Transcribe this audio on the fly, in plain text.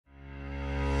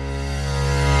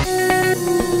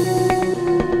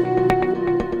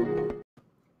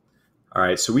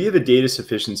right, so we have a data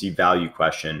sufficiency value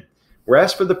question. We're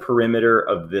asked for the perimeter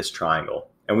of this triangle.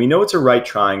 And we know it's a right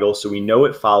triangle, so we know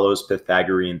it follows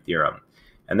Pythagorean theorem.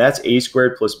 And that's a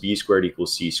squared plus b squared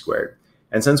equals c squared.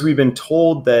 And since we've been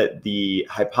told that the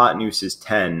hypotenuse is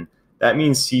 10, that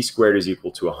means c squared is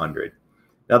equal to 100.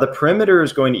 Now the perimeter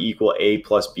is going to equal a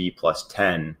plus b plus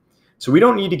 10. So we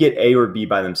don't need to get a or b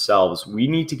by themselves. We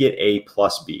need to get a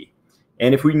plus b.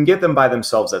 And if we can get them by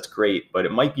themselves, that's great, but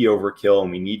it might be overkill,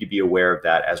 and we need to be aware of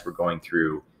that as we're going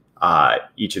through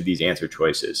each of these answer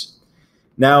choices.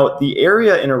 Now, the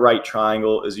area in a right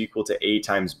triangle is equal to a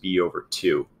times b over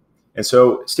 2. And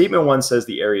so statement 1 says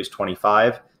the area is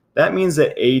 25. That means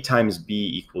that a times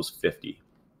b equals 50.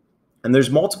 And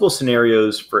there's multiple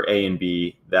scenarios for a and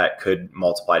b that could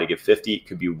multiply to give 50. It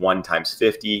could be 1 times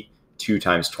 50, 2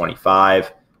 times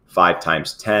 25, 5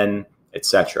 times 10,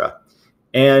 etc.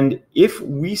 And if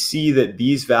we see that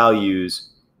these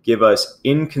values give us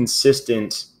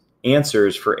inconsistent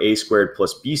answers for a squared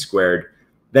plus b squared,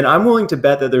 then I'm willing to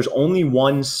bet that there's only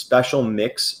one special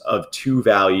mix of two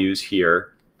values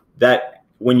here that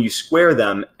when you square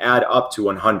them add up to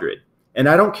 100. And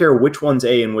I don't care which one's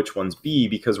a and which one's b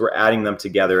because we're adding them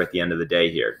together at the end of the day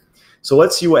here. So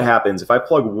let's see what happens. If I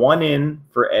plug 1 in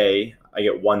for a, I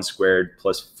get 1 squared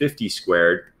plus 50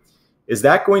 squared. Is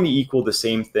that going to equal the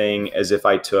same thing as if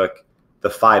I took the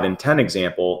 5 and 10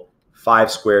 example,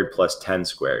 5 squared plus 10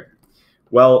 squared?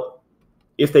 Well,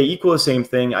 if they equal the same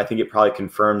thing, I think it probably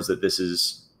confirms that this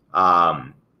is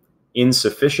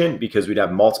insufficient because we'd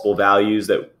have multiple values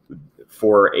that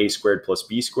for a squared plus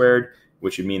b squared,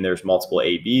 which would mean there's multiple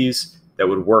ab's that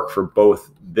would work for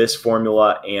both this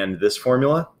formula and this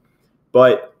formula.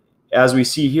 But as we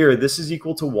see here, this is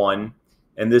equal to 1.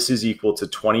 And this is equal to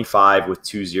 25 with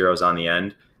 2 zeros on the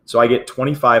end. So I get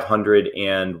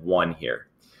 2,501 here.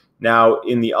 Now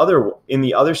in the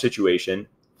other situation,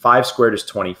 5 squared is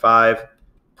 25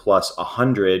 plus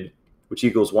 100, which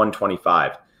equals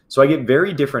 125. So I get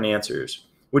very different answers,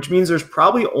 which means there's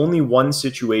probably only one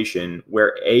situation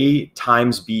where a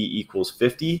times b equals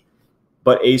 50,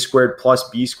 but a squared plus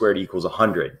b squared equals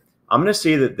 100. I'm going to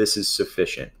say that this is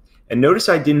sufficient. And notice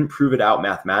I didn't prove it out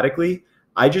mathematically.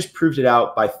 I just proved it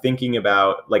out by thinking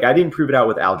about, like, I didn't prove it out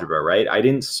with algebra, right? I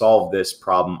didn't solve this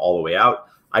problem all the way out.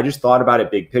 I just thought about it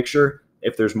big picture.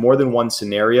 If there's more than one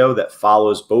scenario that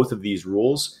follows both of these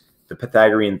rules, the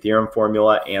Pythagorean theorem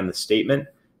formula and the statement,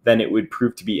 then it would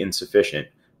prove to be insufficient.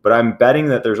 But I'm betting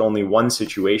that there's only one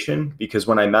situation because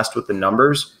when I messed with the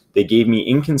numbers, they gave me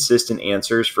inconsistent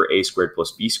answers for a squared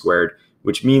plus b squared,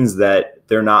 which means that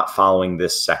they're not following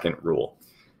this second rule.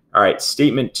 All right,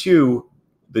 statement 2,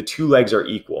 the two legs are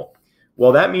equal.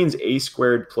 Well, that means a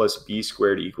squared plus b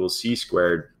squared equals c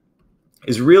squared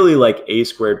is really like a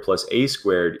squared plus a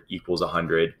squared equals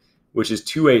 100, which is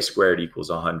 2a squared equals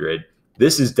 100.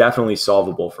 This is definitely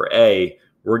solvable for a.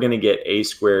 We're going to get a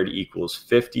squared equals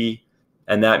 50,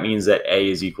 and that means that a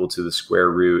is equal to the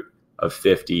square root of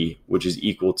 50, which is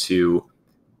equal to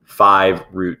 5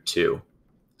 root 2.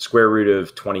 Square root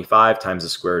of 25 times the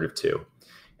square root of 2.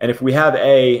 And if we have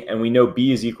a and we know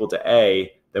b is equal to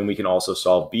a, then we can also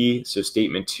solve b. So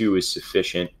statement 2 is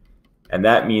sufficient. And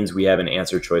that means we have an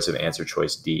answer choice of answer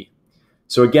choice D.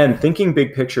 So again, thinking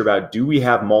big picture about do we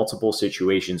have multiple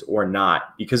situations or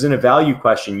not? Because in a value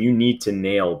question, you need to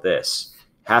nail this.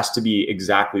 It has to be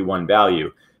exactly one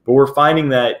value. But we're finding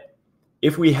that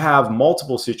if we have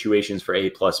multiple situations for a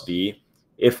plus b,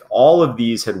 if all of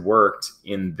these had worked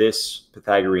in this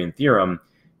Pythagorean theorem,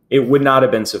 it would not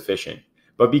have been sufficient.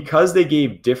 But because they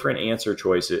gave different answer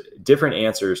choices, different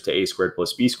answers to a squared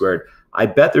plus b squared, I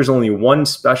bet there's only one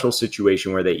special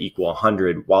situation where they equal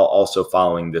 100 while also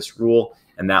following this rule,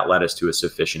 and that led us to a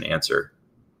sufficient answer.